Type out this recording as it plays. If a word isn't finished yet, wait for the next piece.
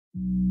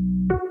Let's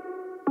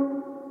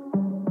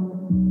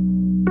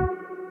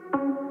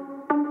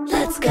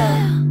go.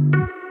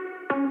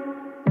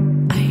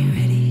 Are you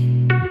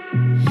ready?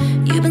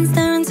 You've been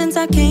staring since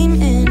I came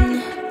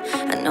in.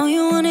 I know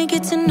you wanna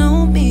get to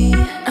know me.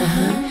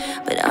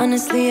 But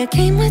honestly, I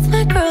came with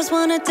my girls,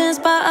 wanna dance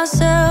by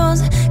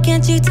ourselves.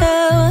 Can't you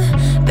tell?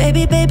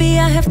 Baby, baby,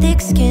 I have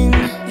thick skin.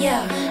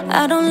 Yeah,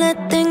 I don't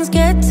let things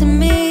get to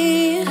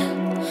me.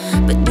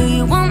 But do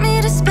you want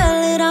me to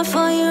spell it out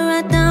for you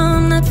right now?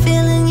 I'm not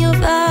feeling your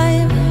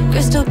vibe.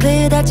 Crystal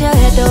clear that you're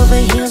head over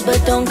heels,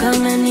 but don't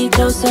come any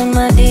closer,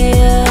 my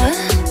dear.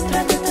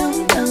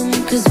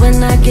 Cause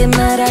when I get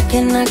mad, I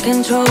cannot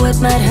control what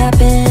might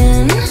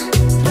happen.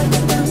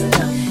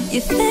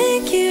 You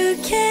think you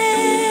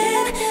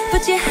can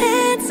put your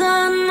hands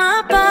on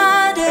my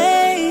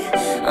body.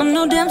 I'm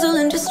no damsel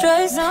in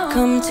distress.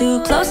 Come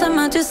too close, I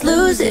might just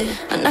lose it.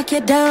 I knock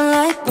you down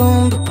like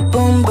boom, boom,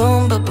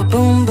 boom, boom,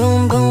 boom,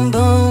 boom, boom,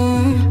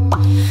 boom.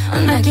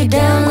 I knock you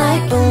down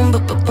like boom,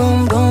 boom,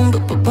 boom, boom,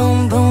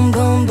 boom, boom,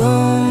 boom,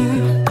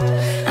 boom.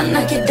 I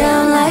knock you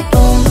down like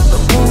boom, boom,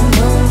 boom,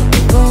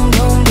 boom,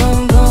 boom,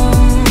 boom, boom.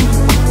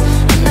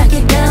 I knock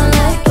you down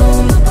like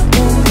boom,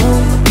 boom,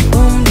 boom,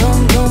 boom, boom,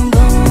 boom,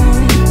 boom.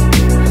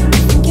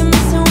 I think you're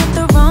messing with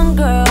the wrong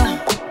girl.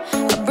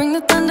 I'll bring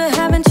the thunder,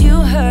 haven't you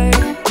heard?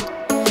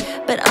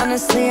 But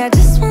honestly, I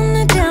just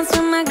wanna dance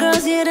with my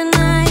girls here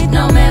tonight.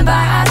 No man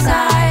by our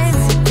sides.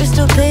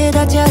 Crystal clear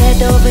that you're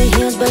head over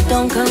heels, but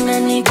don't come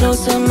any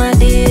closer, my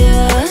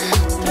dear.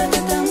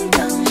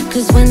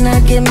 Cause when I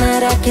get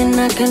mad, I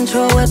cannot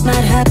control what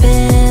might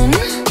happen.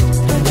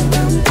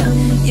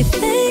 You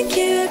think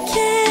you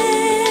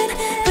can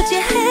put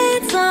your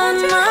hands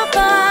on my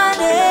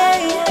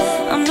body.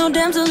 I'm no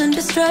damsel in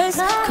distress.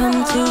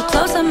 Come too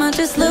close, I might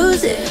just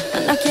lose it.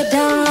 I knock you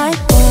down like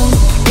boom,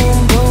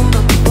 boom, boom,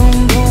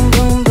 boom, boom,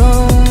 boom,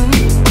 boom.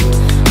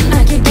 I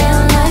knock you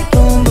down like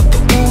boom, boom,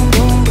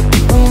 boom,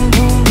 boom,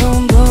 boom,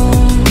 boom, boom.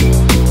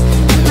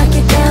 I knock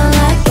you down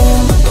like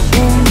boom,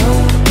 boom,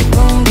 boom,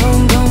 boom, boom,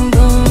 boom,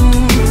 boom.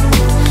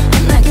 I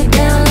knock you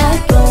down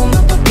like boom,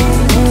 boom,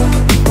 boom,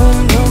 boom,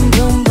 boom,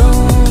 boom,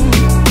 boom.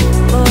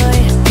 Boy,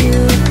 you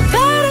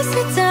better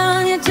sit down,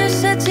 you just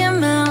shut your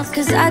mouth.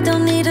 Cause I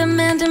don't need a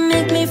man to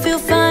make me feel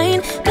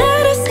fine.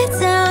 Better sit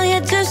down, you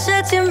just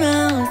shut your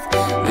mouth.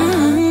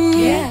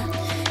 Yeah.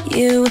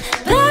 You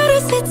better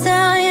sit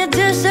down, you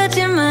just shut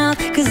your mouth.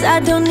 Cause I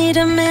don't need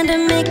a man to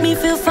make me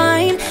feel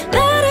fine.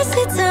 Better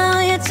sit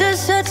down, you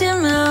just shut your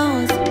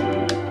mouth.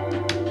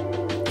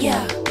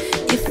 Yeah.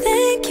 You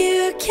think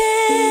you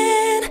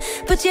can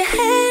put your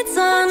hands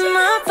on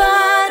my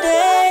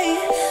body.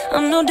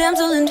 I'm no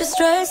damsel in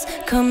distress.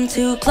 Come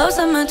too close,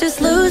 I might just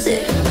lose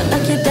it. I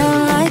knock you down